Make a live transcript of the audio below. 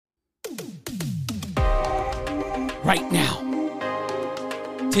right now.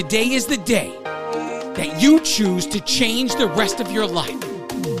 Today is the day that you choose to change the rest of your life.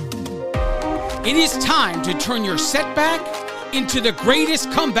 It is time to turn your setback into the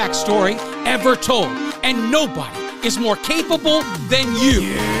greatest comeback story ever told. And nobody is more capable than you.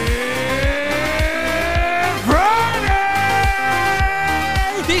 Friday!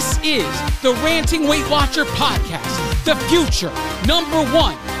 This is the Ranting Weight Watcher podcast, the future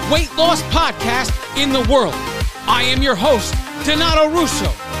 #1 weight loss podcast in the world. I am your host, Donato Russo.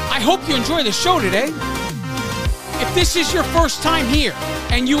 I hope you enjoy the show today. If this is your first time here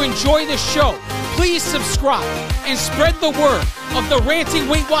and you enjoy the show, please subscribe and spread the word of the Ranting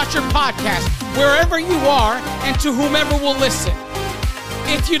Weight Watcher podcast wherever you are and to whomever will listen.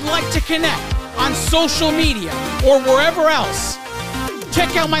 If you'd like to connect on social media or wherever else,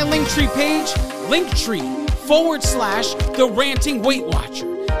 check out my Linktree page, Linktree/the Ranting Weight Watcher.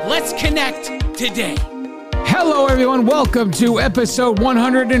 Let's connect today. Hello, everyone. Welcome to episode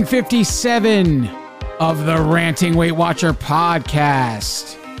 157 of the Ranting Weight Watcher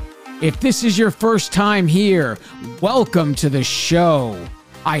podcast. If this is your first time here, welcome to the show.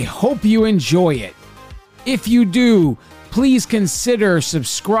 I hope you enjoy it. If you do, please consider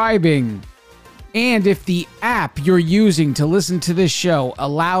subscribing. And if the app you're using to listen to this show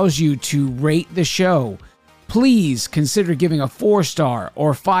allows you to rate the show, please consider giving a 4-star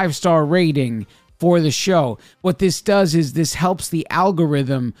or 5-star rating for the show. What this does is this helps the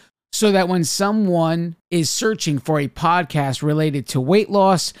algorithm so that when someone is searching for a podcast related to weight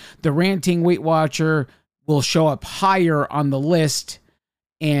loss, the Ranting Weight Watcher will show up higher on the list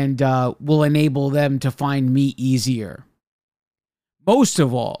and will enable them to find me easier. Most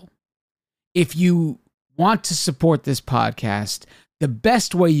of all, if you want to support this podcast, the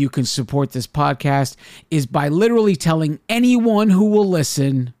best way you can support this podcast is by literally telling anyone who will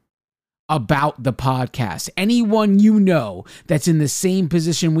listen about the podcast. Anyone you know that's in the same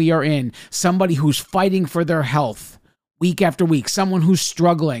position we are in, somebody who's fighting for their health week after week, someone who's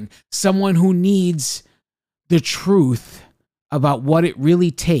struggling, someone who needs the truth about what it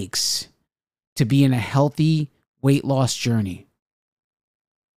really takes to be in a healthy weight loss journey.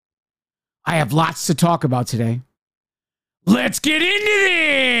 I have lots to talk about today. Let's get into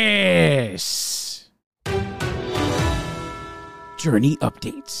this! Journey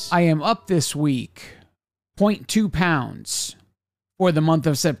updates. I am up this week 0.2 pounds. For the month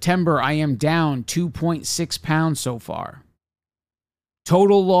of September, I am down 2.6 pounds so far.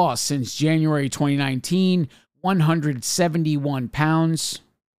 Total loss since January 2019, 171 pounds.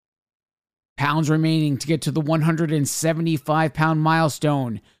 Pounds remaining to get to the 175 pound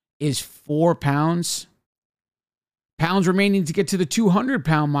milestone is 4 pounds. Pounds remaining to get to the 200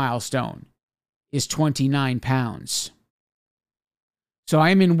 pound milestone is 29 pounds. So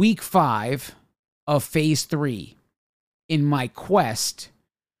I am in week 5 of phase 3 in my quest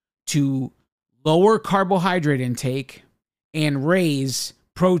to lower carbohydrate intake and raise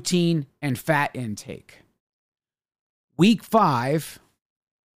protein and fat intake. Week 5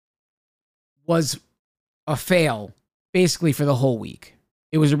 was a fail basically for the whole week.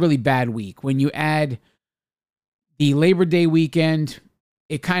 It was a really bad week. When you add the Labor Day weekend,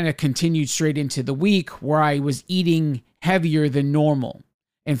 it kind of continued straight into the week where I was eating heavier than normal.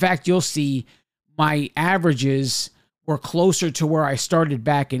 In fact, you'll see my averages were closer to where I started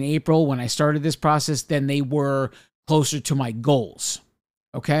back in April when I started this process than they were closer to my goals.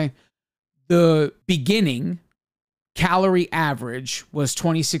 Okay? The beginning calorie average was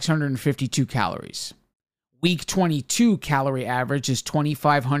 2,652 calories. Week 22 calorie average is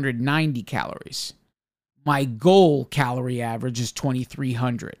 2,590 calories. My goal calorie average is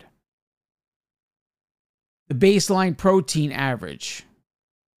 2,300. The baseline protein average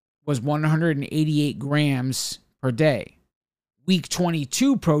was 188 grams per day. Week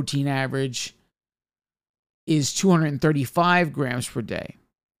 22 protein average is 235 grams per day.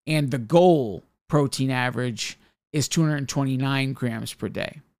 And the goal protein average is 229 grams per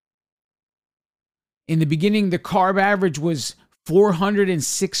day. In the beginning, the carb average was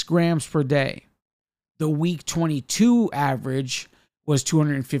 406 grams per day. The week 22 average was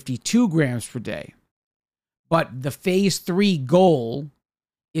 252 grams per day. But the phase 3 goal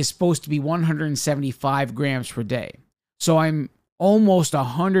is supposed to be 175 grams per day. So I'm almost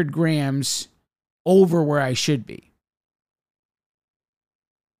 100 grams over where I should be.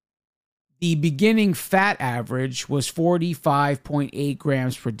 The beginning fat average was 45.8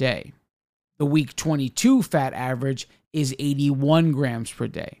 grams per day. The week 22 fat average is 81 grams per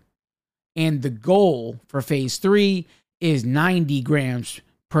day. And the goal for phase 3 is 90 grams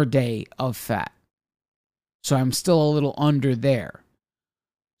per day of fat. So I'm still a little under there.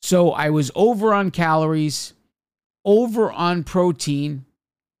 So I was over on calories. over on protein,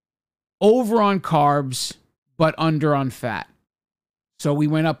 over on carbs, but under on fat. So we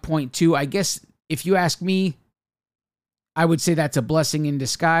went up 0.2. I guess if you ask me, I would say that's a blessing in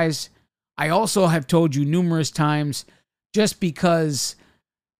disguise. I also have told you numerous times, just because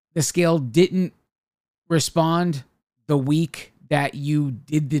the scale didn't respond the week that you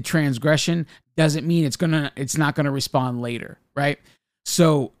did the transgression doesn't mean it's not gonna respond later, right?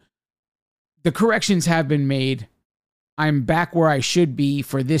 So the corrections have been made. I'm back where I should be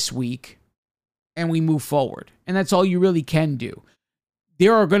for this week, and we move forward. And that's all you really can do.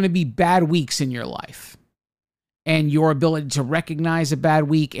 There are going to be bad weeks in your life, and your ability to recognize a bad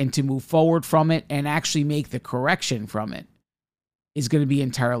week and to move forward from it and actually make the correction from it is going to be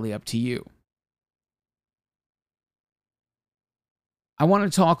entirely up to you. I want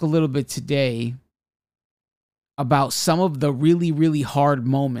to talk a little bit today about some of the really, really hard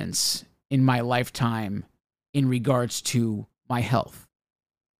moments in my lifetime in regards to my health.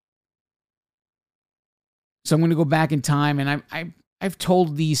 So I'm going to go back in time, and I've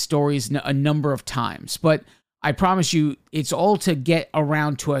told these stories a number of times, but I promise you it's all to get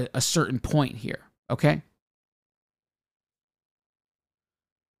around to a certain point here, okay?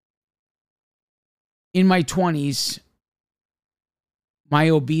 In my 20s, my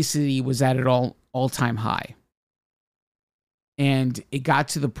obesity was at an all-time high. And it got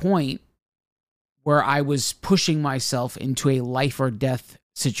to the point where I was pushing myself into a life or death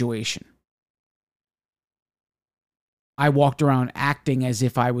situation. I walked around acting as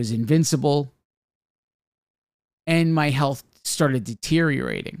if I was invincible, and my health started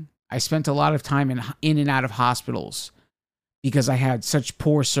deteriorating. I spent a lot of time in and out of hospitals because I had such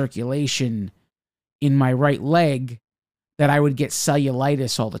poor circulation in my right leg that I would get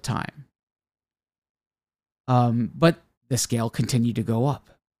cellulitis all the time. But the scale continued to go up.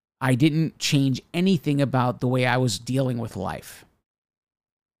 I didn't change anything about the way I was dealing with life.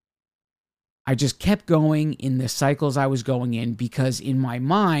 I just kept going in the cycles I was going in because in my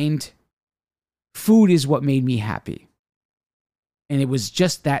mind, food is what made me happy. And it was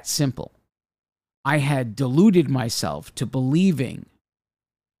just that simple. I had deluded myself to believing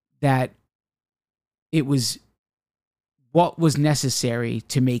that it was what was necessary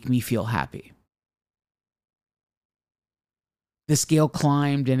to make me feel happy. The scale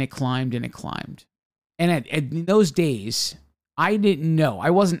climbed and it climbed and it climbed. And in those days, I didn't know. I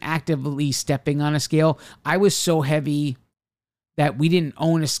wasn't actively stepping on a scale. I was so heavy that we didn't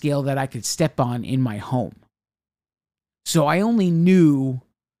own a scale that I could step on in my home. So I only knew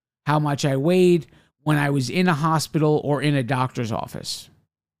how much I weighed when I was in a hospital or in a doctor's office.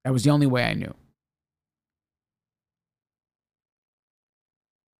 That was the only way I knew.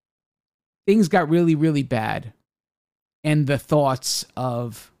 Things got really, really bad. And the thoughts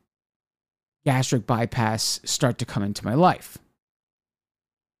of gastric bypass start to come into my life.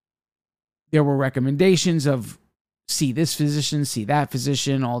 There were recommendations of see this physician, see that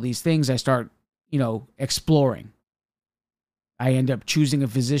physician, all these things. I start, exploring. I end up choosing a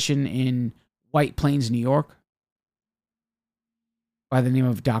physician in White Plains, New York, by the name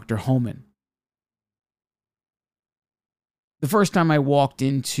of Dr. Homan. The first time I walked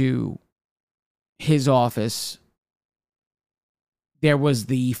into his office, there was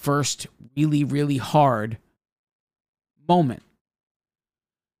the first really, really hard moment.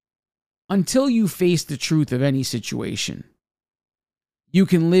 Until you face the truth of any situation, you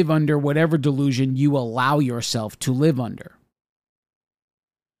can live under whatever delusion you allow yourself to live under.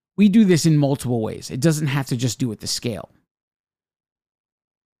 We do this in multiple ways. It doesn't have to just do with the scale.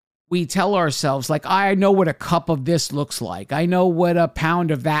 We tell ourselves, like, I know what a cup of this looks like. I know what a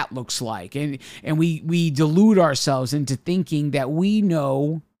pound of that looks like. And we delude ourselves into thinking that we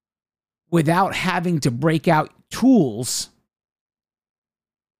know without having to break out tools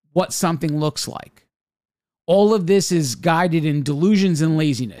what something looks like. All of this is guided in delusions and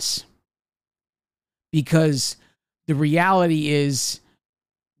laziness. Because the reality is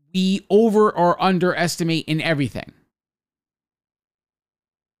we over or underestimate in everything.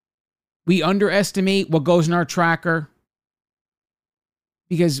 We underestimate what goes in our tracker.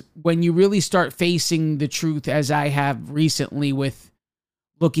 Because when you really start facing the truth, as I have recently with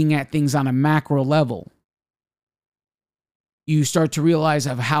looking at things on a macro level, you start to realize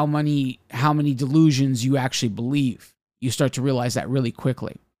of how many delusions you actually believe. You start to realize that really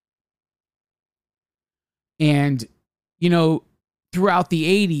quickly. And, throughout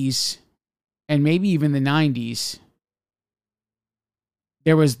the 80s and maybe even the 90s,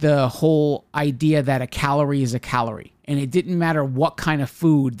 there was the whole idea that a calorie is a calorie. And it didn't matter what kind of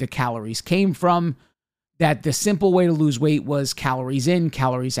food the calories came from, that the simple way to lose weight was calories in,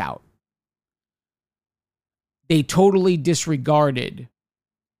 calories out. they totally disregarded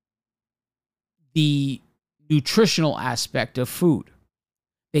the nutritional aspect of food.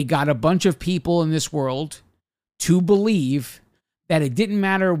 They got a bunch of people in this world to believe that it didn't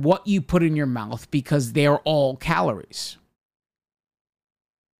matter what you put in your mouth because they're all calories.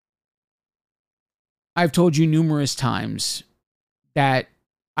 I've told you numerous times that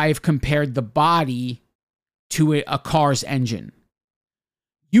I've compared the body to a car's engine.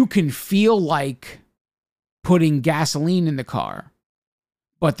 You can feel like putting gasoline in the car,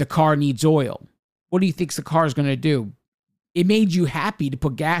 but the car needs oil. What do you think the car is going to do? It made you happy to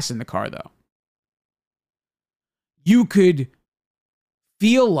put gas in the car, though. You could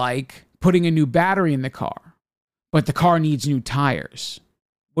feel like putting a new battery in the car, but the car needs new tires.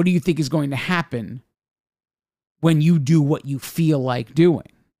 What do you think is going to happen when you do what you feel like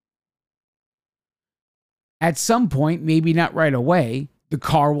doing? At some point, maybe not right away, the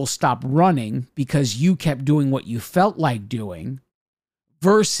car will stop running because you kept doing what you felt like doing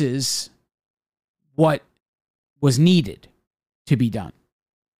versus what was needed to be done.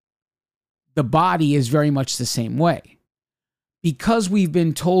 The body is very much the same way. Because we've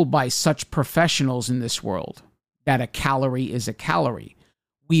been told by such professionals in this world that a calorie is a calorie,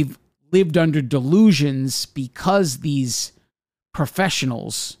 we've lived under delusions because these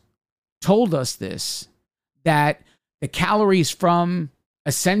professionals told us this, that the calories from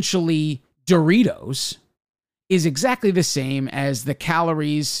essentially Doritos is exactly the same as the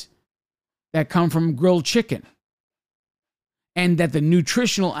calories that come from grilled chicken. And that the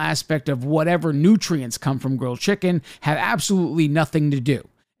nutritional aspect of whatever nutrients come from grilled chicken have absolutely nothing to do.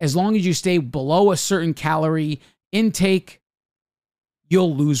 As long as you stay below a certain calorie intake,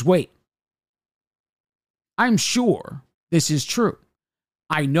 you'll lose weight. I'm sure this is true.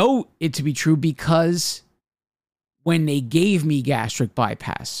 I know it to be true because when they gave me gastric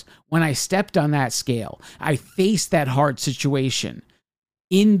bypass, when I stepped on that scale, I faced that hard situation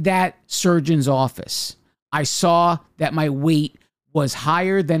in that surgeon's office. I saw that my weight was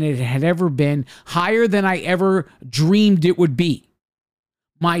higher than it had ever been, higher than I ever dreamed it would be.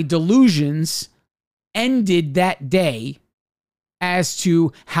 My delusions ended that day as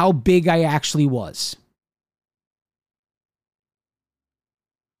to how big I actually was.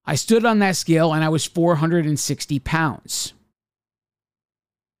 I stood on that scale and I was 460 pounds.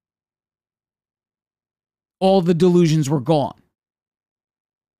 All the delusions were gone.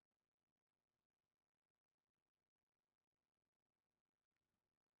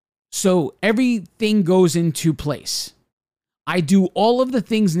 So everything goes into place. I do all of the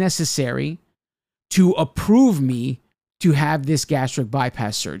things necessary to approve me to have this gastric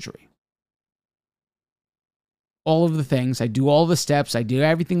bypass surgery. All of the things. I do all the steps. I do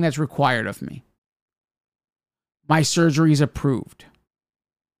everything that's required of me. My surgery is approved.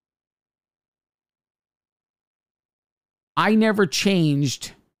 I never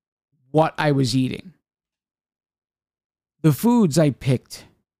changed what I was eating. The foods I picked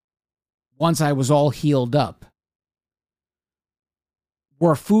once I was all healed up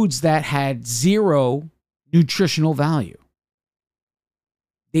were foods that had zero nutritional value.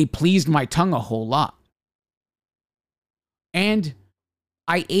 They pleased my tongue a whole lot. And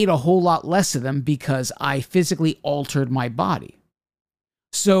I ate a whole lot less of them because I physically altered my body.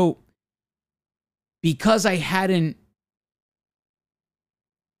 So, because I hadn't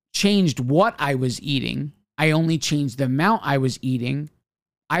changed what I was eating, I only changed the amount I was eating,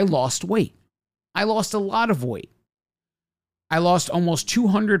 I lost weight. I lost a lot of weight. I lost almost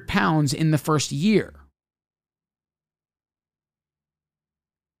 200 pounds in the first year.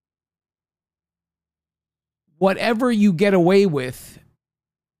 Whatever you get away with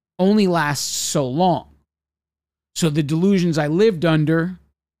only lasts so long. So the delusions I lived under,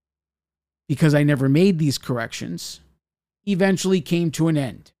 because I never made these corrections, eventually came to an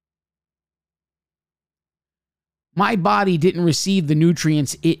end. My body didn't receive the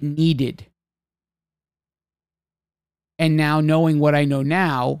nutrients it needed. And now, knowing what I know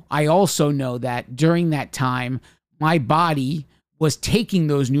now, I also know that during that time, my body was taking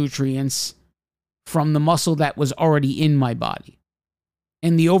those nutrients from the muscle that was already in my body.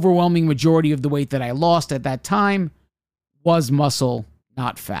 And the overwhelming majority of the weight that I lost at that time was muscle,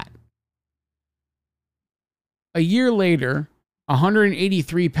 not fat. A year later,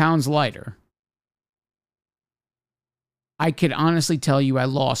 183 pounds lighter, I could honestly tell you I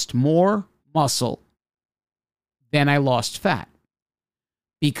lost more muscle than I lost fat.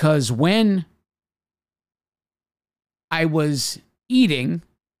 Because when I was eating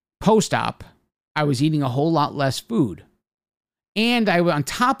post-op, I was eating a whole lot less food. And on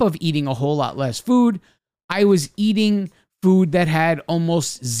top of eating a whole lot less food, I was eating food that had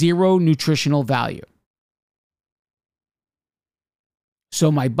almost zero nutritional value.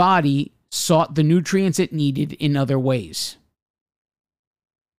 So my body sought the nutrients it needed in other ways,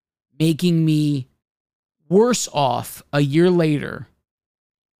 making me worse off a year later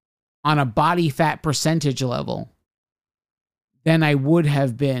on a body fat percentage level than I would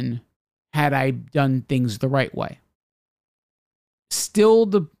have been had I done things the right way. Still,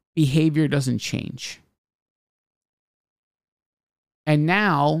 the behavior doesn't change. And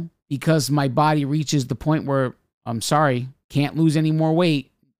now, because my body reaches the point where, I'm sorry, can't lose any more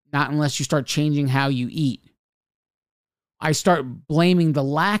weight, not unless you start changing how you eat, I start blaming the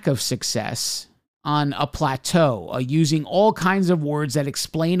lack of success on a plateau, using all kinds of words that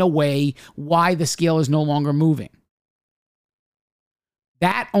explain away why the scale is no longer moving.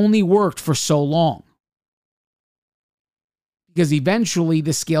 That only worked for so long, because eventually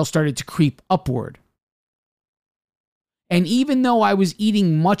the scale started to creep upward. And even though I was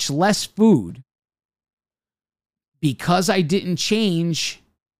eating much less food, because I didn't change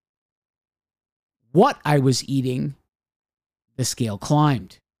what I was eating, the scale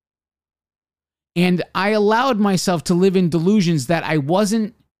climbed. And I allowed myself to live in delusions that I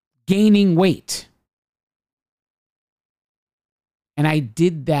wasn't gaining weight. And I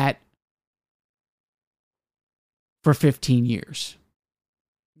did that for 15 years.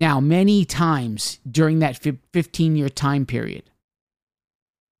 Now, many times during that 15-year time period,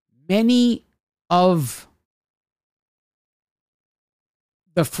 many of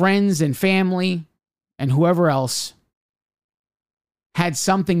the friends and family and whoever else had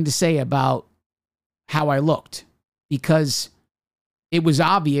something to say about how I looked, because it was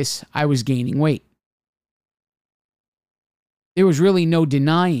obvious I was gaining weight. There was really no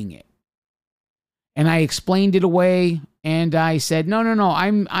denying it. And I explained it away, and I said, no,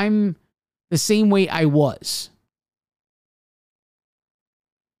 I'm the same way I was.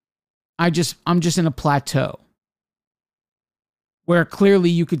 I'm just in a plateau where clearly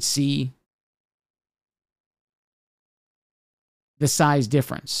you could see the size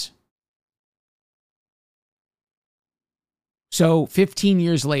difference. So 15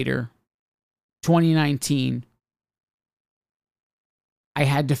 years later, 2019, I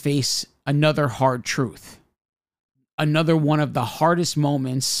had to face another hard truth. Another one of the hardest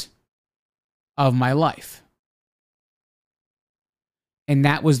moments of my life. And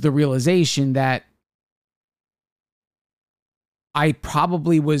that was the realization that I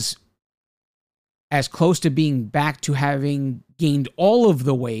probably was as close to being back to having gained all of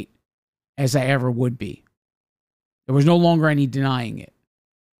the weight as I ever would be. There was no longer any denying it.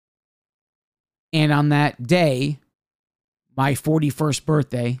 And on that day, my 41st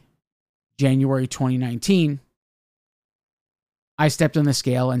birthday, January 2019, I stepped on the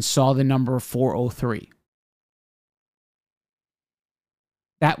scale and saw the number 403.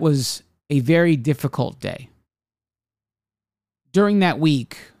 That was a very difficult day. During that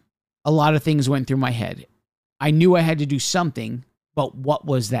week, a lot of things went through my head. I knew I had to do something, but what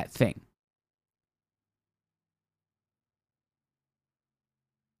was that thing?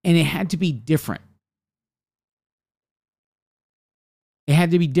 And it had to be different. It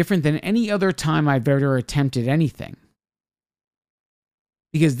had to be different than any other time I've ever attempted anything.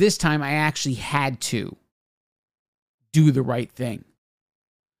 Because this time I actually had to do the right thing.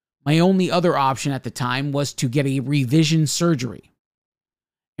 My only other option at the time was to get a revision surgery.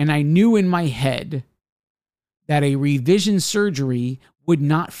 And I knew in my head that a revision surgery would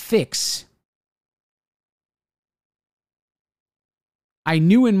not fix. I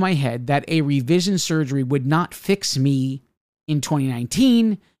knew in my head that a revision surgery would not fix me in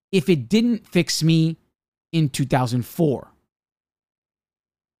 2019 if it didn't fix me in 2004.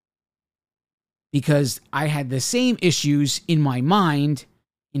 Because I had the same issues in my mind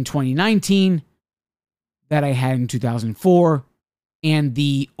in 2019 that I had in 2004, and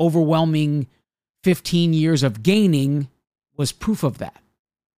the overwhelming 15 years of gaining was proof of that.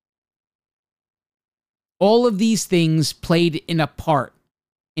 All of these things played in a part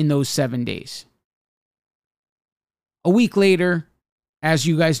in those 7 days. A week later, as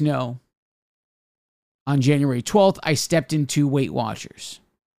you guys know, on January 12th, I stepped into Weight Watchers.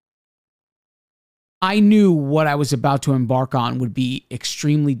 I knew what I was about to embark on would be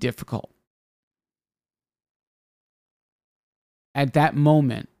extremely difficult. At that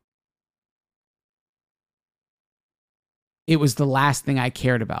moment, it was the last thing I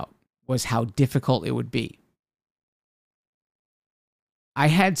cared about, was how difficult it would be. I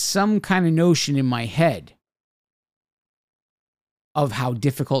had some kind of notion in my head of how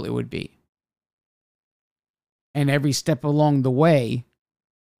difficult it would be. And every step along the way,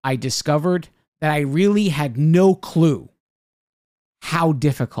 I discovered that I really had no clue how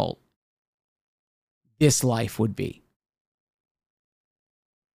difficult this life would be.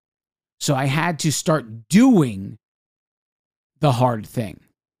 So I had to start doing the hard thing.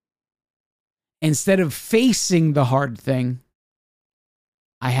 Instead of facing the hard thing,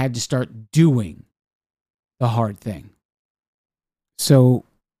 I had to start doing the hard thing. So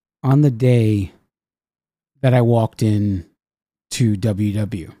on the day that I walked in to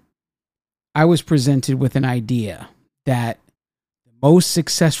WW, I was presented with an idea that the most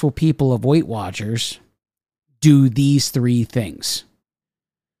successful people of Weight Watchers do these three things: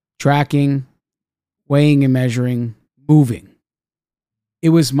 tracking, weighing and measuring, moving. It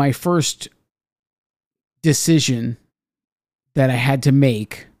was my first decision that I had to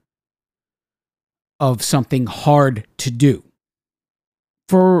make of something hard to do.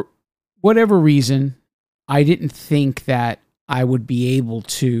 For whatever reason, I didn't think that I would be able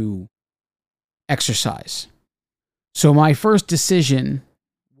to exercise. So my first decision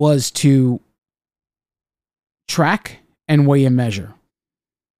was to track and weigh and measure.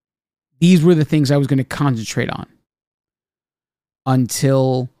 These were the things I was going to concentrate on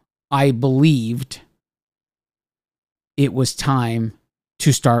until I believed it was time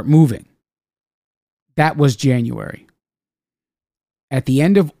to start moving. That was January. At the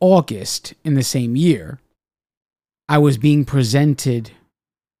end of August in the same year, I was being presented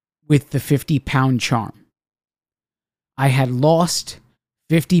with the 50-pound charm. I had lost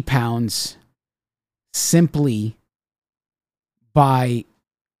 50 pounds simply by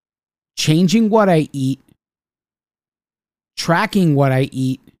changing what I eat, tracking what I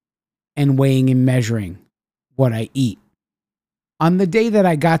eat, and weighing and measuring what I eat. On the day that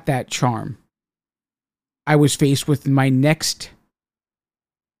I got that charm, I was faced with my next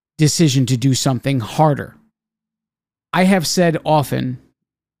decision to do something harder. I have said often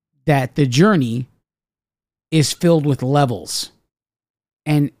that the journey is filled with levels,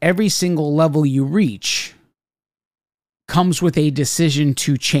 and every single level you reach comes with a decision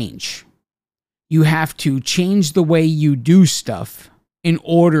to change. You have to change the way you do stuff in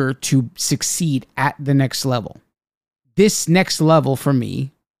order to succeed at the next level. This next level for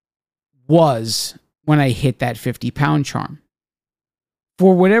me was when I hit that 50-pound charm.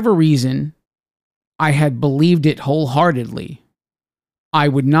 For whatever reason, I had believed it wholeheartedly. I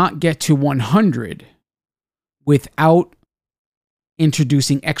would not get to 100 without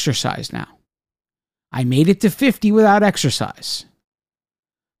introducing exercise now. I made it to 50 without exercise.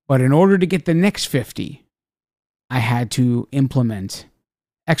 But in order to get the next 50, I had to implement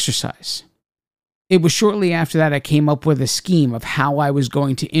exercise. It was shortly after that I came up with a scheme of how I was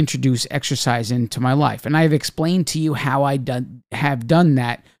going to introduce exercise into my life. And I have explained to you how I have done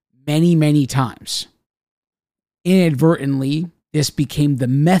that many, many times. Inadvertently, this became the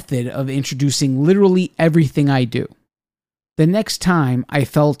method of introducing literally everything I do. The next time I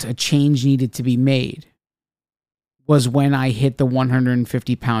felt a change needed to be made was when I hit the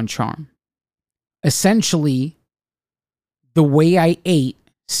 150-pound charm. Essentially, the way I ate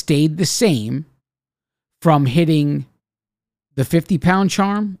stayed the same from hitting the 50-pound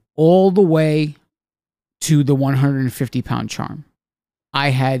charm all the way to the 150-pound charm. I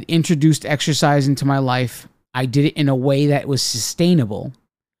had introduced exercise into my life. I did it in a way that was sustainable,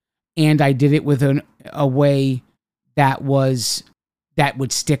 and I did it with a way that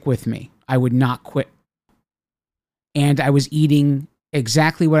would stick with me. I would not quit. And I was eating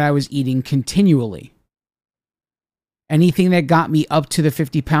exactly what I was eating continually. Anything that got me up to the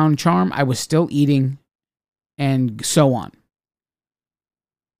 50-pound charm, I was still eating, and so on.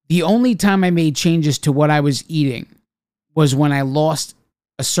 The only time I made changes to what I was eating was when I lost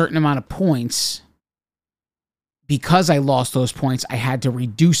a certain amount of points. Because I lost those points, I had to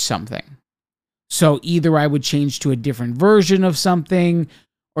reduce something. So either I would change to a different version of something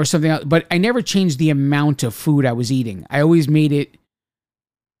or something else, but I never changed the amount of food I was eating. I always made it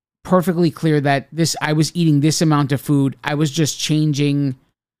perfectly clear that I was eating this amount of food. I was just changing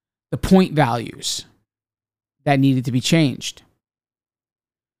the point values that needed to be changed.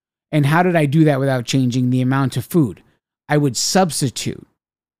 And how did I do that without changing the amount of food? I would substitute.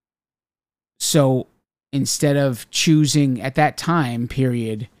 So instead of choosing at that time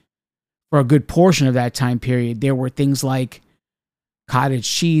period, for a good portion of that time period, there were things like cottage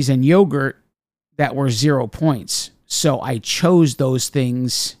cheese and yogurt that were 0 points. So I chose those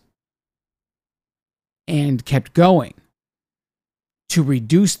things and kept going to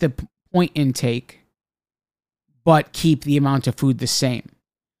reduce the point intake, but keep the amount of food the same.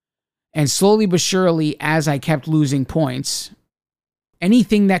 And slowly but surely, as I kept losing points,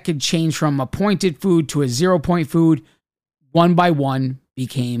 anything that could change from a pointed food to a 0-point food, one by one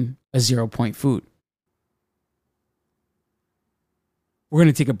became a 0-point food. We're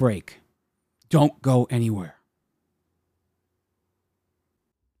going to take a break. Don't go anywhere.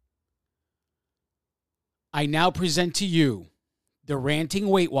 I now present to you the Ranting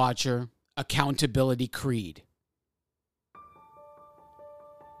Weight Watcher Accountability Creed.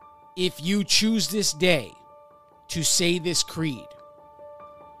 If you choose this day to say this creed,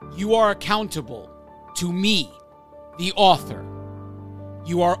 you are accountable to me, the author.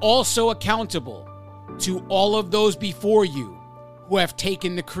 You are also accountable to all of those before you who have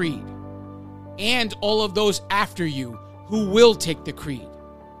taken the creed, and all of those after you who will take the creed.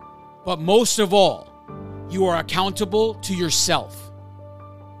 But most of all, you are accountable to yourself.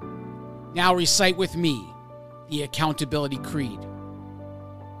 Now recite with me the Accountability Creed.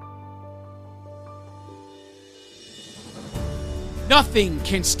 Nothing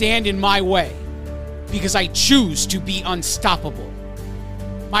can stand in my way because I choose to be unstoppable.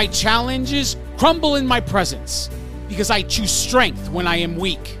 My challenges crumble in my presence because I choose strength when I am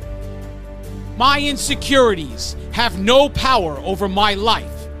weak. My insecurities have no power over my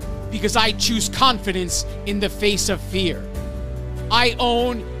life because I choose confidence in the face of fear. I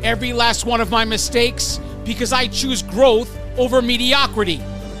own every last one of my mistakes because I choose growth over mediocrity.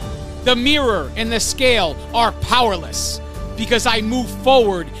 The mirror and the scale are powerless because I move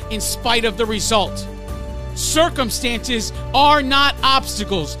forward in spite of the result. Circumstances are not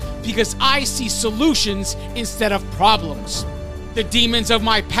obstacles because I see solutions instead of problems. The demons of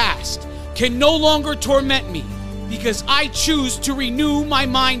my past can no longer torment me because I choose to renew my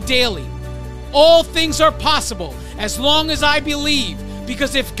mind daily. All things are possible as long as I believe,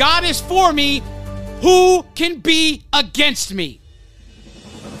 because if God is for me, who can be against me?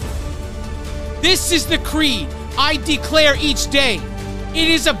 This is the creed I declare each day. It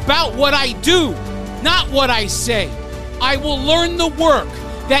is about what I do, not what I say. I will learn the work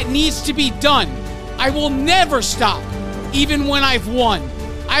that needs to be done. I will never stop, even when I've won.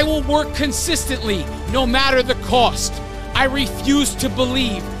 I will work consistently, no matter the cost. I refuse to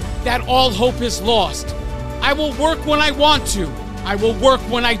believe that all hope is lost. I will work when I want to. I will work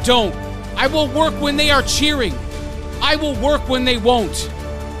when I don't. I will work when they are cheering. I will work when they won't.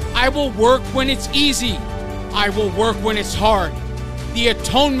 I will work when it's easy. I will work when it's hard. The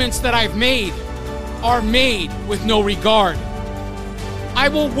atonements that I've made are made with no regard. I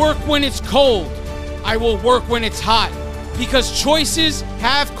will work when it's cold. I will work when it's hot, because choices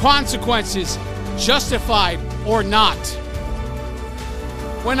have consequences, justified or not.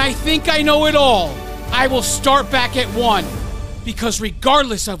 When I think I know it all, I will start back at one, because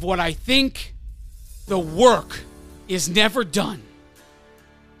regardless of what I think, the work is never done.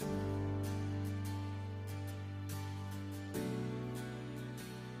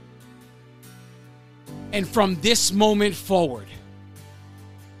 And from this moment forward,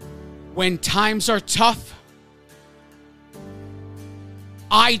 when times are tough,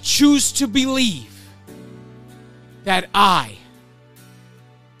 I choose to believe that I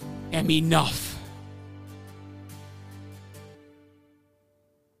am enough.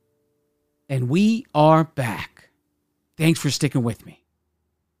 And we are back. Thanks for sticking with me.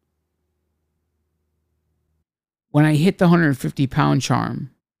 When I hit the 150-pound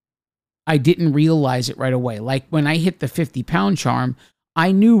charm, I didn't realize it right away. Like when I hit the 50-pound charm,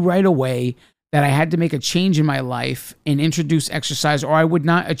 I knew right away that I had to make a change in my life and introduce exercise, or I would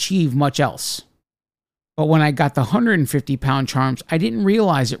not achieve much else. But when I got the 150-pound charms, I didn't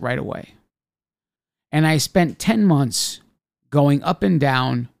realize it right away. And I spent 10 months going up and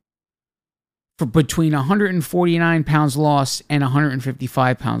down for between 149 pounds lost and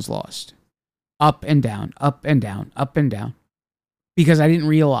 155 pounds lost. Up and down, up and down, up and down. Because I didn't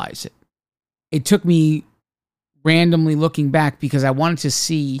realize it. It took me randomly looking back because I wanted to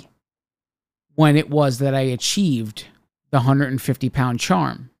see when it was that I achieved the 150-pound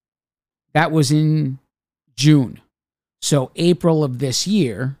charm. That was in June. So April of this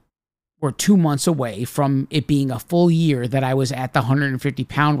year, we're 2 months away from it being a full year that I was at the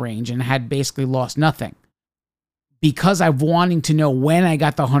 150-pound range and had basically lost nothing. Because I'm wanting to know when I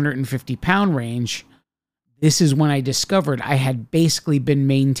got the 150-pound range, this is when I discovered I had basically been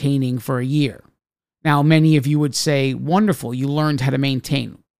maintaining for a year. Now, many of you would say, wonderful, you learned how to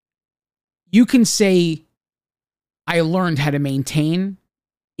maintain. You can say, I learned how to maintain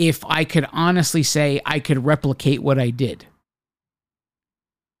if I could honestly say I could replicate what I did.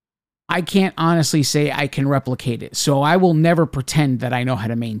 I can't honestly say I can replicate it, so I will never pretend that I know how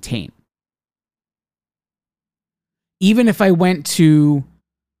to maintain. Even if I went to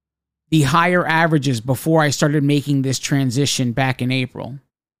the higher averages before I started making this transition back in April,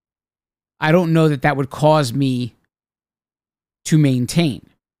 I don't know that that would cause me to maintain.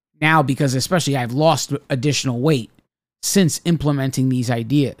 Now, because especially I've lost additional weight since implementing these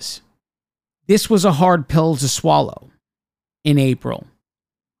ideas. This was a hard pill to swallow in April.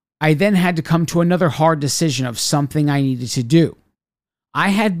 I then had to come to another hard decision of something I needed to do. I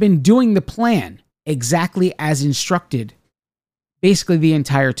had been doing the plan exactly as instructed basically the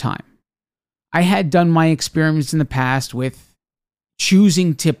entire time. I had done my experiments in the past with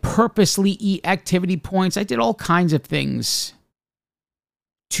choosing to purposely eat activity points. I did all kinds of things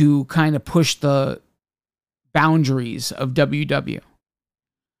to kind of push the boundaries of WW.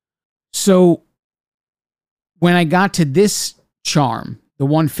 So when I got to this charm, the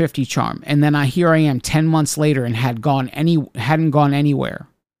 150 charm, and then here I am 10 months later and hadn't gone anywhere,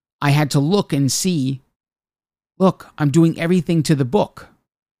 I had to look and see, look, I'm doing everything to the book.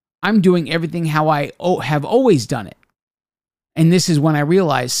 I'm doing everything how I have always done it. And this is when I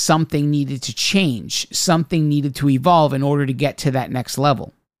realized something needed to change, something needed to evolve in order to get to that next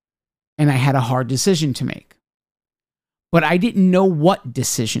level. And I had a hard decision to make. But I didn't know what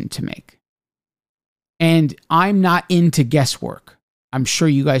decision to make. And I'm not into guesswork. I'm sure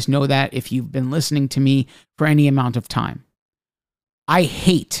you guys know that if you've been listening to me for any amount of time. I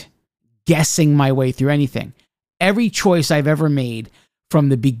hate guessing my way through anything. Every choice I've ever made from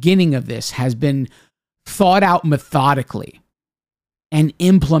the beginning of this has been thought out methodically and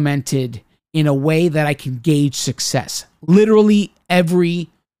implemented in a way that I can gauge success. Literally every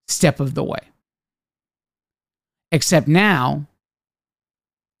step of the way. Except now,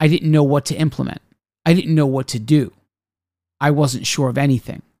 I didn't know what to implement. I didn't know what to do. I wasn't sure of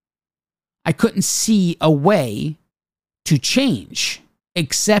anything. I couldn't see a way to change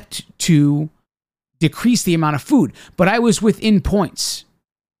except to decrease the amount of food. But I was within points.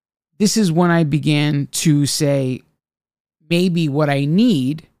 This is when I began to say, maybe what I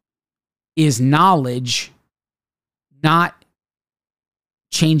need is knowledge, not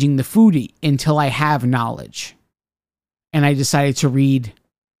changing the food until I have knowledge. And I decided to read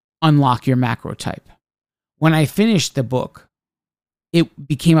Unlock Your Macro Type. When I finished the book, it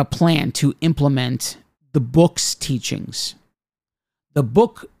became a plan to implement the book's teachings. The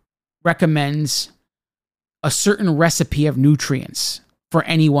book recommends a certain recipe of nutrients for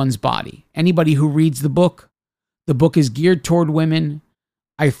anyone's body. Anybody who reads the book is geared toward women.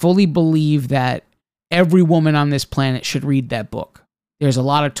 I fully believe that every woman on this planet should read that book. There's a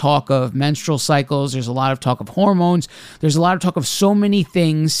lot of talk of menstrual cycles. There's a lot of talk of hormones. There's a lot of talk of so many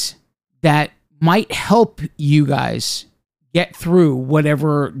things that might help you guys get through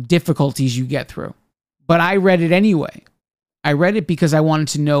whatever difficulties you get through. But I read it anyway. I read it because I wanted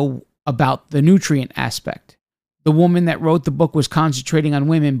to know about the nutrient aspect. The woman that wrote the book was concentrating on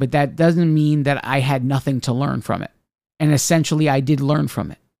women, but that doesn't mean that I had nothing to learn from it. And essentially, I did learn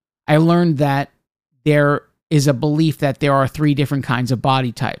from it. I learned that there is a belief that there are 3 different kinds of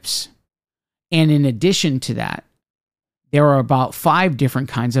body types. And in addition to that, there are about 5 different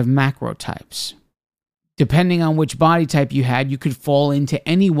kinds of macro types. Depending on which body type you had, you could fall into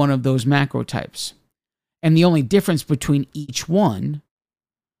any one of those macro types. And the only difference between each one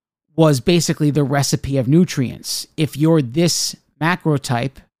was basically the recipe of nutrients. If you're this macro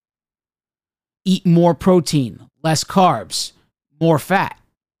type, eat more protein, less carbs, more fat.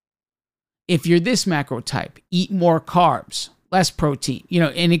 If you're this macro type, eat more carbs, less protein,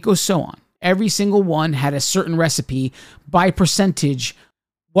 and it goes so on. Every single one had a certain recipe by percentage,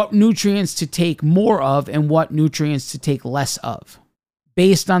 what nutrients to take more of and what nutrients to take less of.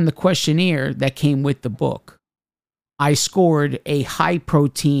 Based on the questionnaire that came with the book, I scored a high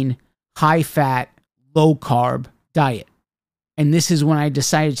protein, high fat, low carb diet. And this is when I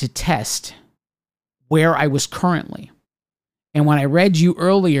decided to test where I was currently. And when I read you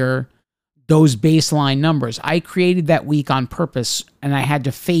earlier, those baseline numbers, I created that week on purpose, and I had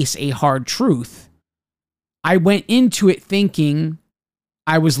to face a hard truth. I went into it thinking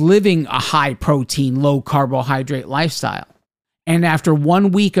I was living a high protein, low carbohydrate lifestyle. And after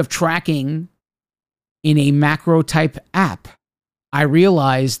 1 week of tracking in a macro type app, I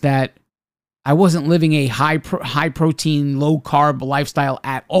realized that I wasn't living a high protein, low carb lifestyle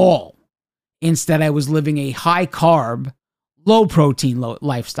at all. Instead, I was living a high carb, low protein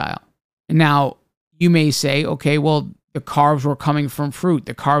lifestyle. Now, you may say, okay, well, the carbs were coming from fruit.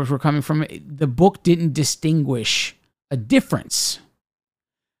 The carbs were coming from... The book didn't distinguish a difference.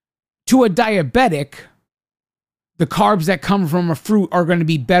 To a diabetic, the carbs that come from a fruit are going to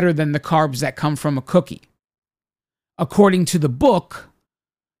be better than the carbs that come from a cookie. According to the book,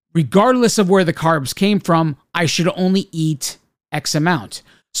 regardless of where the carbs came from, I should only eat X amount.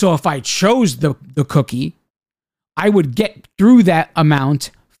 So if I chose the cookie, I would get through that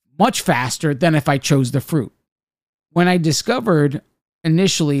amount much faster than if I chose the fruit. When I discovered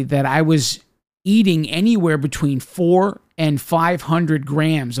initially that I was eating anywhere between 400 and 500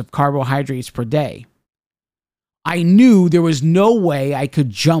 grams of carbohydrates per day, I knew there was no way I could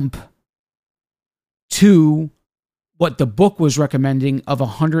jump to what the book was recommending of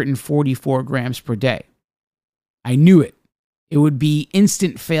 144 grams per day. I knew it. It would be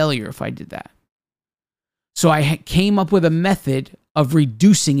instant failure if I did that. So I came up with a method of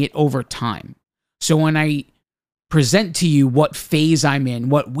reducing it over time. So when I present to you what phase I'm in,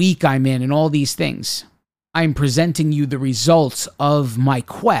 what week I'm in, and all these things, I'm presenting you the results of my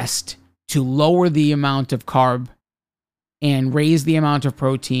quest to lower the amount of carb and raise the amount of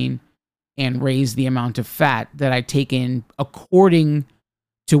protein and raise the amount of fat that I take in according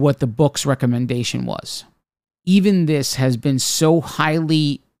to what the book's recommendation was. Even this has been so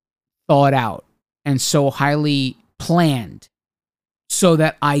highly thought out and so highly planned so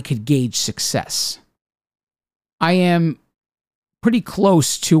that I could gauge success. I am pretty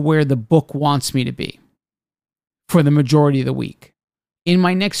close to where the book wants me to be for the majority of the week. In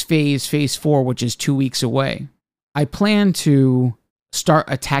my next phase, phase 4, which is 2 weeks away, I plan to start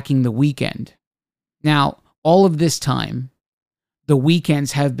attacking the weekend. Now, all of this time, the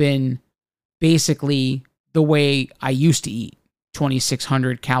weekends have been basically the way I used to eat.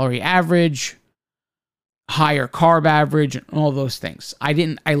 2,600 calorie average, higher carb average, and all those things.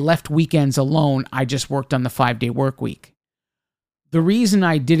 I left weekends alone. I just worked on the 5-day work week. The reason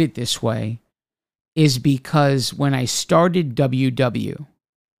I did it this way is because when I started WW,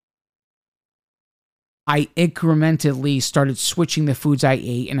 I incrementally started switching the foods I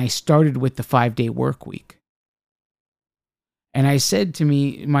ate, and I started with the 5-day work week. And I said to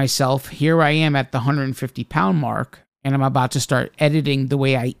myself, here I am at the 150-pound mark, and I'm about to start editing the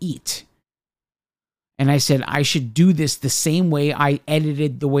way I eat. And I said, I should do this the same way I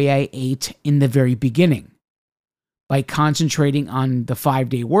edited the way I ate in the very beginning, by concentrating on the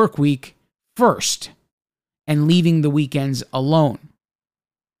 5-day work week first and leaving the weekends alone.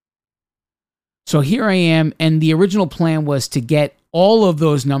 So here I am, and the original plan was to get all of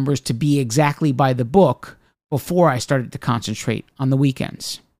those numbers to be exactly by the book before I started to concentrate on the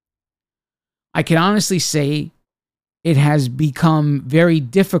weekends. I can honestly say it has become very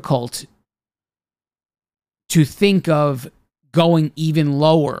difficult to think of going even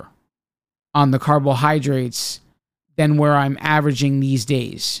lower on the carbohydrates than where I'm averaging these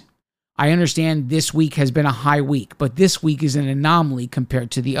days. I understand this week has been a high week, but this week is an anomaly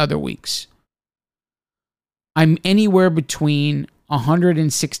compared to the other weeks. I'm anywhere between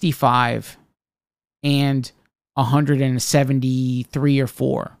 165 and 173 or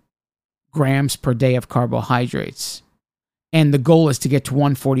 4 grams per day of carbohydrates. And the goal is to get to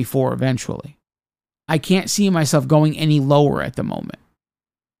 144 eventually. I can't see myself going any lower at the moment.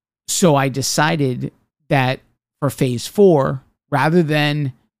 So I decided that for phase 4, rather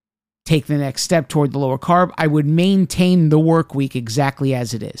than take the next step toward the lower carb, I would maintain the work week exactly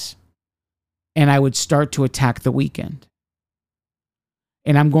as it is. And I would start to attack the weekend.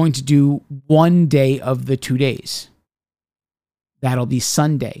 And I'm going to do one day of the 2 days. That'll be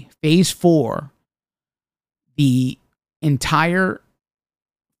Sunday. Phase 4, the entire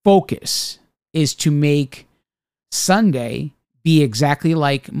focus is to make Sunday be exactly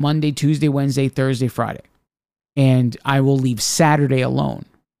like Monday, Tuesday, Wednesday, Thursday, Friday. And I will leave Saturday alone.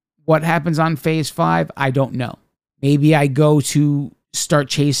 What happens on phase 5? I don't know. Maybe I go to start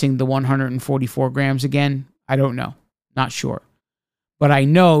chasing the 144 grams again. I don't know. Not sure. But I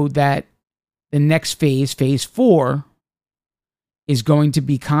know that the next phase, phase 4, is going to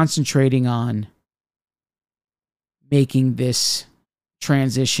be concentrating on making this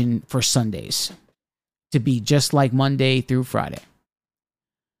transition for Sundays to be just like Monday through Friday.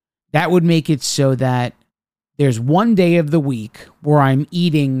 That would make it so that there's one day of the week where I'm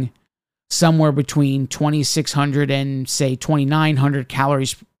eating somewhere between 2,600 and say 2,900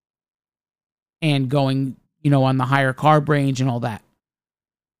 calories and going, on the higher carb range and all that.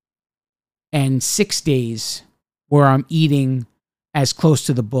 And 6 days where I'm eating as close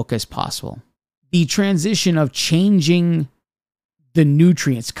to the book as possible. The transition of changing the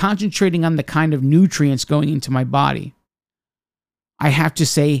nutrients, concentrating on the kind of nutrients going into my body, I have to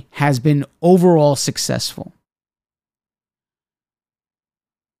say has been overall successful.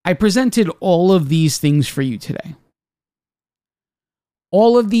 I presented all of these things for you today.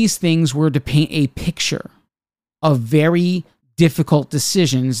 All of these things were to paint a picture of very difficult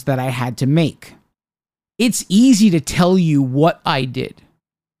decisions that I had to make. It's easy to tell you what I did.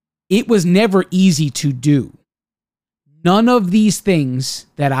 It was never easy to do. None of these things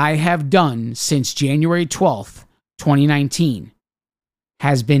that I have done since January 12th, 2019,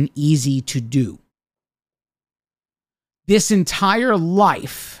 has been easy to do. This entire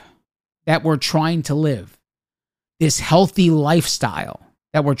life that we're trying to live, this healthy lifestyle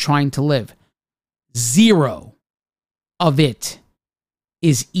that we're trying to live, zero of it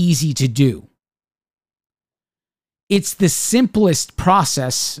is easy to do. It's the simplest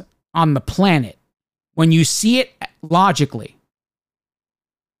process on the planet. When you see it logically,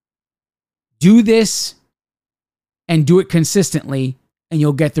 do this and do it consistently, and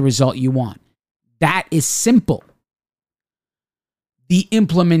you'll get the result you want. That is simple. The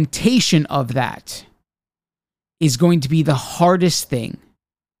implementation of that is going to be the hardest thing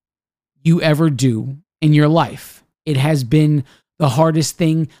you ever do in your life. It has been the hardest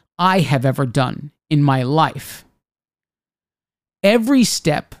thing I have ever done in my life. Every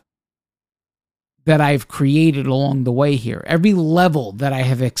step that I've created along the way here, every level that I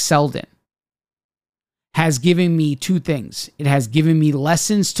have excelled in, has given me two things. It has given me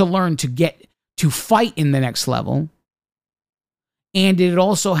lessons to learn to get to fight in the next level. And it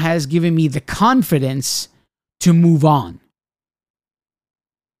also has given me the confidence to move on.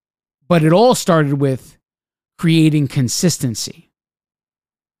 But it all started with creating consistency.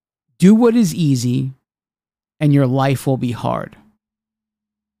 Do what is easy, and your life will be hard.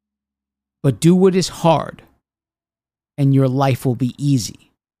 But do what is hard, and your life will be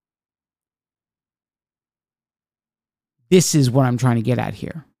easy. This is what I'm trying to get at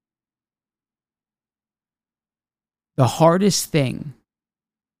here. The hardest thing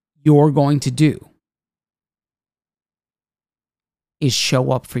you're going to do is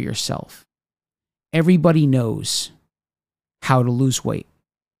show up for yourself. Everybody knows how to lose weight.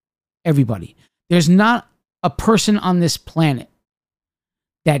 Everybody. There's not a person on this planet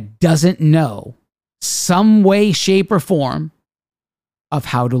that doesn't know some way, shape, or form of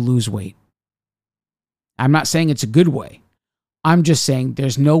how to lose weight. I'm not saying it's a good way. I'm just saying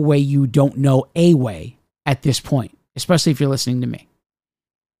there's no way you don't know a way at this point, especially if you're listening to me.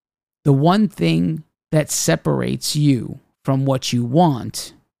 The one thing that separates you from what you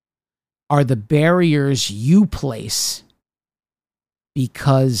want are the barriers you place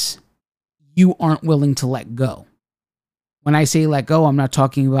because you aren't willing to let go. When I say let go, I'm not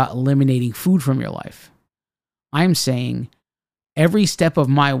talking about eliminating food from your life. I'm saying every step of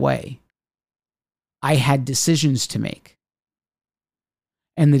my way, I had decisions to make.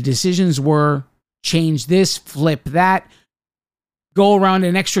 And the decisions were change this, flip that, go around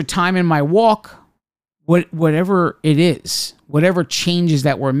an extra time in my walk, whatever it is, whatever changes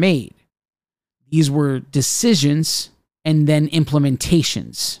that were made. These were decisions and then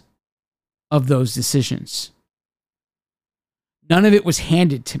implementations of those decisions. None of it was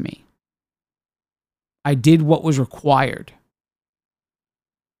handed to me. I did what was required.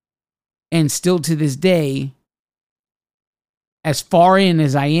 And still to this day, as far in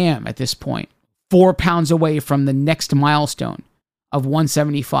as I am at this point, 4 pounds away from the next milestone of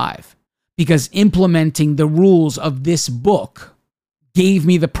 175, because implementing the rules of this book gave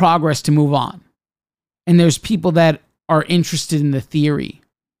me the progress to move on. And there's people that are interested in the theory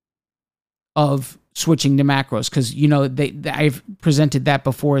of switching to macros, because, you know, I've presented that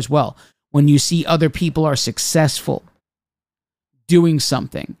before as well. When you see other people are successful doing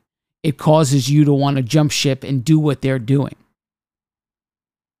something, it causes you to want to jump ship and do what they're doing.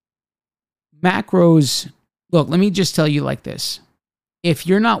 Macros, look, let me just tell you like this. If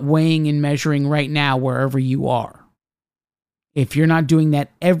you're not weighing and measuring right now wherever you are, if you're not doing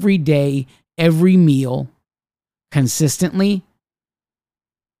that every day, every meal, consistently,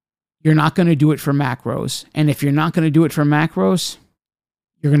 you're not going to do it for macros. And if you're not going to do it for macros,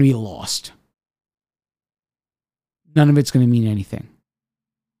 you're going to be lost. None of it's going to mean anything.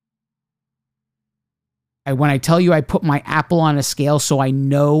 When I tell you I put my apple on a scale so I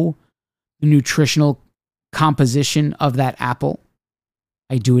know the nutritional composition of that apple,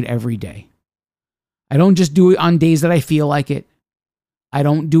 I do it every day. I don't just do it on days that I feel like it. I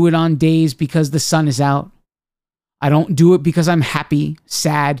don't do it on days because the sun is out. I don't do it because I'm happy,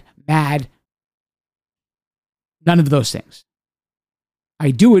 sad, mad. None of those things.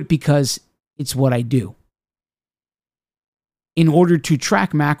 I do it because it's what I do. In order to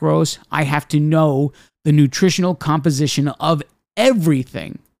track macros, I have to know the nutritional composition of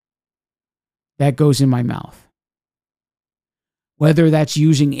everything that goes in my mouth. Whether that's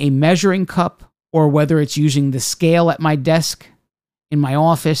using a measuring cup or whether it's using the scale at my desk in my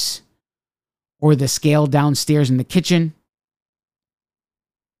office or the scale downstairs in the kitchen,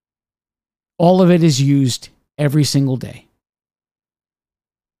 all of it is used every single day.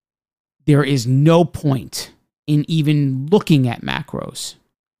 There is no point in even looking at macros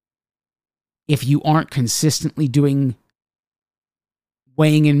if you aren't consistently doing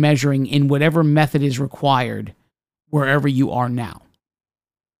weighing and measuring in whatever method is required wherever you are now.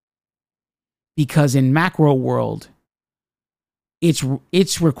 Because in macro world,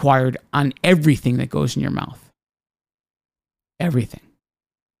 it's required on everything that goes in your mouth. everything.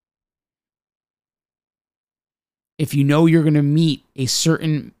 If you know you're going to meet a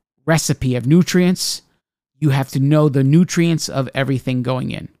certain recipe of nutrients, you have to know the nutrients of everything going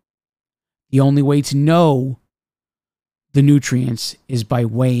in. The only way to know the nutrients is by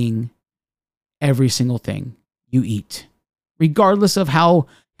weighing every single thing you eat, regardless of how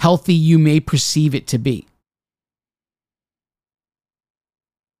healthy you may perceive it to be.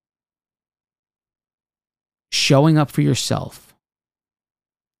 Showing up for yourself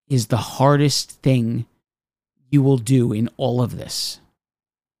is the hardest thing you will do in all of this.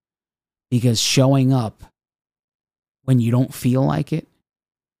 Because showing up when you don't feel like it,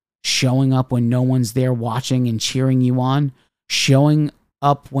 showing up when no one's there watching and cheering you on, showing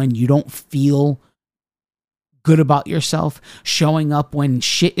up when you don't feel good about yourself, showing up when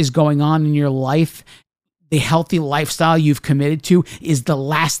shit is going on in your life, the healthy lifestyle you've committed to is the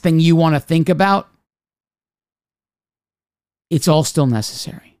last thing you want to think about, it's all still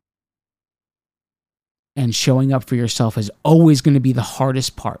necessary. And showing up for yourself is always going to be the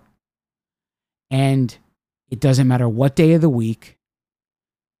hardest part. And it doesn't matter what day of the week,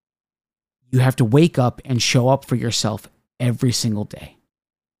 you have to wake up and show up for yourself every single day.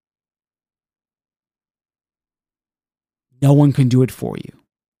 No one can do it for you.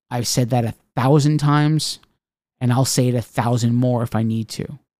 I've said that 1,000 times, and I'll say it 1,000 more if I need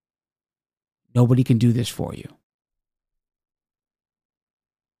to. Nobody can do this for you.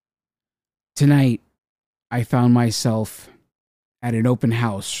 Tonight, I found myself at an open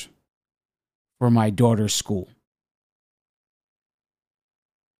house for my daughter's school.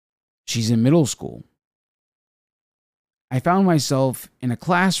 She's in middle school. I found myself in a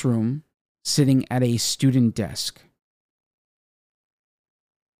classroom sitting at a student desk.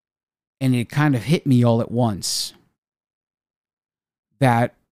 And it kind of hit me all at once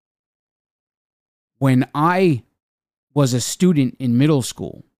that when I was a student in middle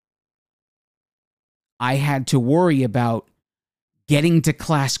school, I had to worry about getting to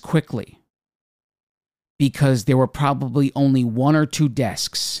class quickly because there were probably only 1 or 2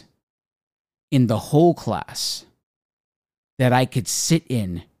 desks in the whole class that I could sit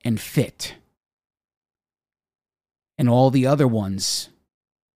in and fit. And all the other ones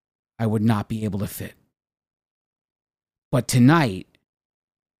I would not be able to fit. But tonight,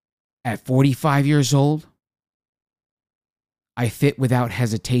 at 45 years old, I fit without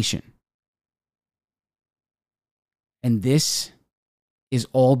hesitation. And this is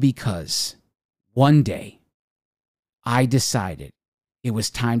all because one day I decided it was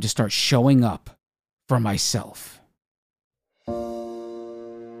time to start showing up for myself.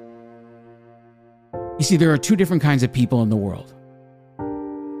 You see, there are 2 different kinds of people in the world.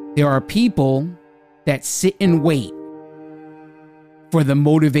 There are people that sit and wait for the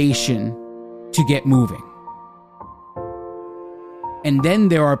motivation to get moving. And then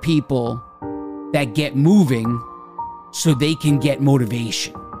there are people that get moving so they can get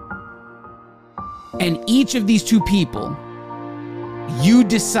motivation. And each of these 2 people, you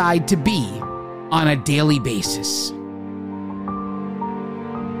decide to be on a daily basis.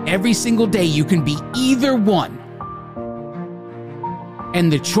 Every single day you can be either one. And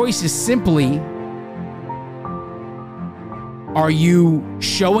the choice is simply, are you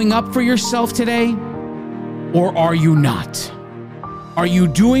showing up for yourself today or are you not? Are you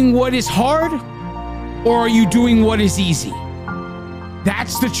doing what is hard or are you doing what is easy?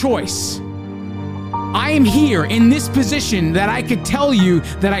 That's the choice. I am here in this position that I could tell you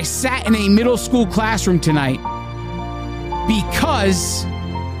that I sat in a middle school classroom tonight because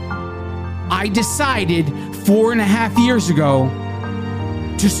I decided 4.5 years ago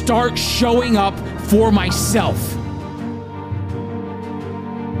to start showing up for myself.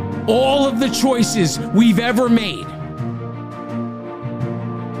 All of the choices we've ever made,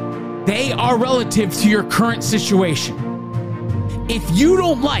 they are relative to your current situation. If you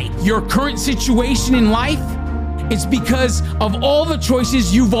don't like your current situation in life, it's because of all the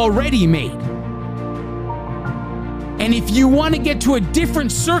choices you've already made. And if you want to get to a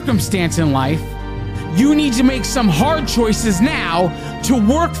different circumstance in life, you need to make some hard choices now to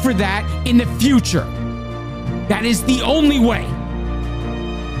work for that in the future. That is the only way.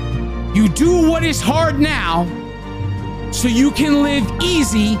 You do what is hard now so you can live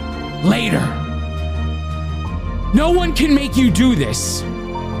easy later. No one can make you do this.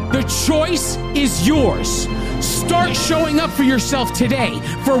 The choice is yours. Start showing up for yourself today.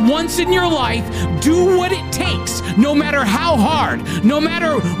 For once in your life, do what it takes, no matter how hard, no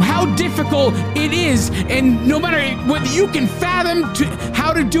matter how difficult it is, and no matter whether you can fathom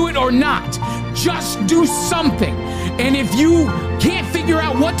how to do it or not. Just do something. And if you can't figure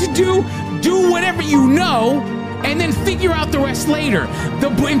out what to do, do whatever you know and then figure out the rest later.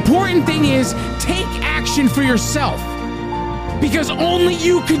 The important thing is take action for yourself, because only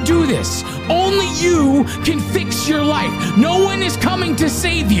you can do this. Only you can fix your life. No one is coming to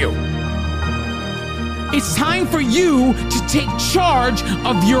save you. It's time for you to take charge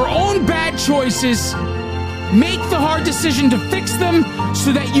of your own bad choices, make the hard decision to fix them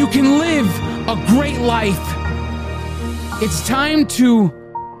so that you can live a great life. It's time to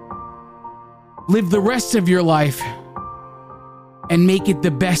live the rest of your life and make it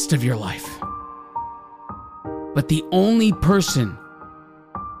the best of your life. But the only person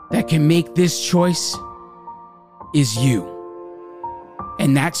that can make this choice is you.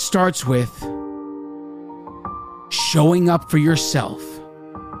 And that starts with showing up for yourself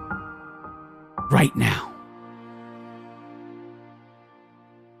right now.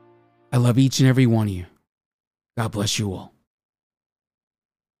 I love each and every one of you. God bless you all.